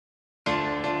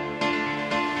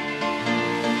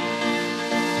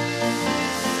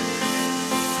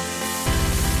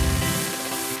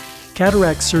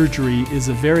Cataract surgery is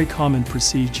a very common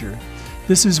procedure.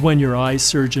 This is when your eye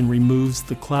surgeon removes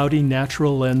the cloudy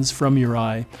natural lens from your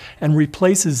eye and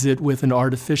replaces it with an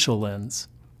artificial lens.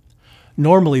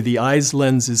 Normally, the eye's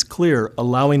lens is clear,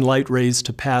 allowing light rays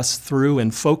to pass through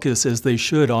and focus as they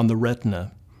should on the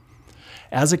retina.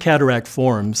 As a cataract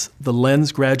forms, the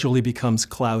lens gradually becomes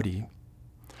cloudy.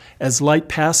 As light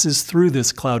passes through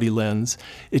this cloudy lens,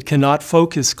 it cannot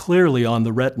focus clearly on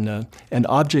the retina, and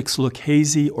objects look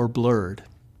hazy or blurred.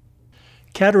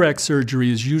 Cataract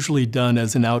surgery is usually done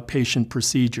as an outpatient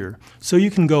procedure, so you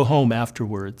can go home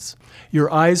afterwards.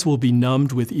 Your eyes will be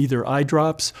numbed with either eye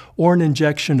drops or an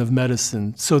injection of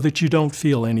medicine so that you don't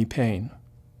feel any pain.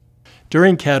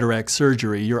 During cataract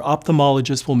surgery, your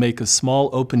ophthalmologist will make a small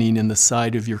opening in the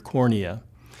side of your cornea.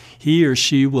 He or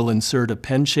she will insert a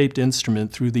pen-shaped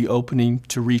instrument through the opening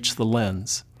to reach the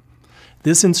lens.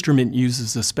 This instrument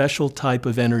uses a special type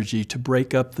of energy to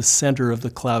break up the center of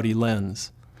the cloudy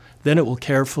lens. Then it will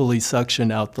carefully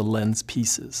suction out the lens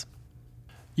pieces.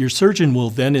 Your surgeon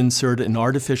will then insert an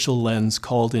artificial lens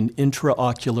called an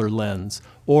intraocular lens,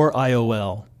 or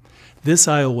IOL. This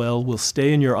IOL will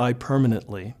stay in your eye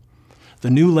permanently. The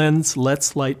new lens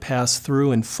lets light pass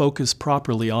through and focus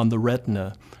properly on the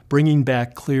retina, bringing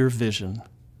back clear vision.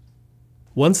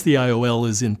 Once the IOL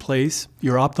is in place,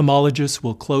 your ophthalmologist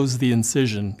will close the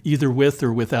incision, either with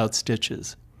or without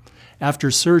stitches.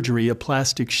 After surgery, a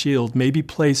plastic shield may be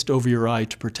placed over your eye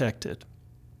to protect it.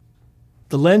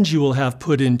 The lens you will have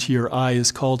put into your eye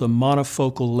is called a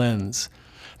monofocal lens.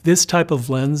 This type of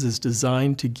lens is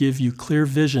designed to give you clear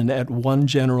vision at one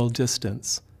general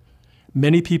distance.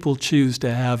 Many people choose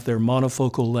to have their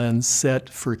monofocal lens set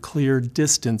for clear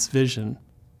distance vision.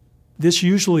 This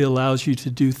usually allows you to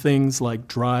do things like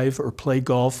drive or play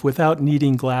golf without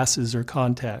needing glasses or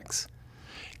contacts.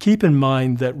 Keep in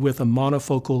mind that with a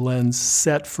monofocal lens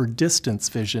set for distance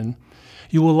vision,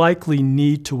 you will likely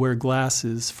need to wear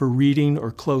glasses for reading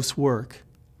or close work.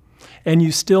 And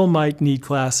you still might need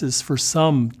glasses for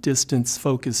some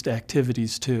distance-focused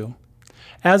activities too.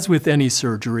 As with any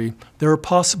surgery, there are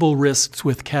possible risks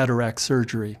with cataract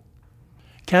surgery.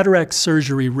 Cataract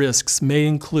surgery risks may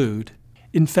include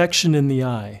infection in the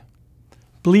eye,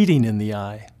 bleeding in the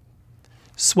eye,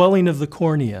 swelling of the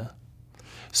cornea,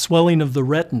 swelling of the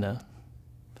retina,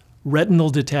 retinal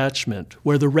detachment,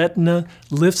 where the retina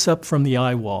lifts up from the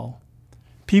eye wall.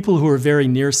 People who are very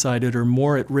nearsighted are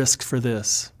more at risk for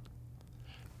this.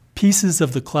 Pieces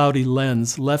of the cloudy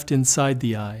lens left inside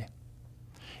the eye,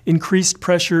 increased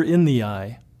pressure in the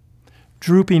eye,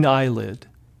 drooping eyelid,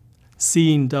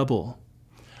 seeing double,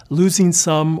 losing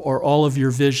some or all of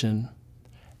your vision,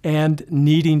 and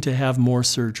needing to have more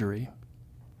surgery.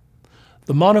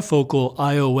 The monofocal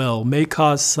IOL may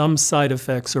cause some side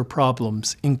effects or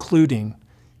problems, including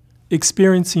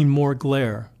experiencing more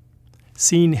glare,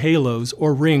 seeing halos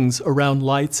or rings around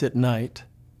lights at night,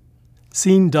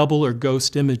 seeing double or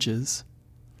ghost images,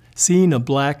 seeing a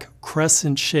black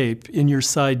crescent shape in your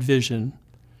side vision,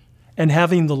 and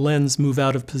having the lens move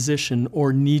out of position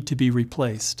or need to be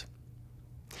replaced.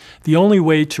 The only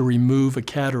way to remove a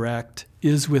cataract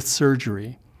is with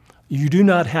surgery. You do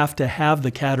not have to have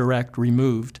the cataract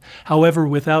removed. However,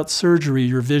 without surgery,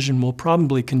 your vision will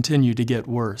probably continue to get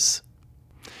worse.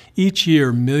 Each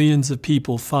year, millions of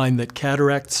people find that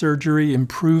cataract surgery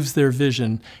improves their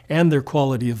vision and their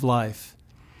quality of life.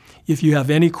 If you have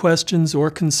any questions or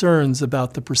concerns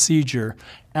about the procedure,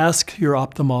 ask your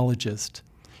ophthalmologist.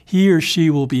 He or she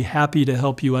will be happy to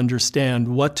help you understand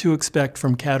what to expect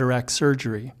from cataract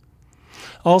surgery.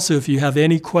 Also, if you have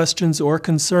any questions or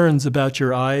concerns about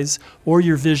your eyes or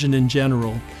your vision in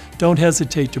general, don't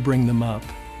hesitate to bring them up.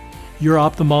 Your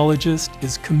ophthalmologist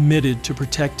is committed to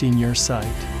protecting your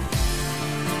sight.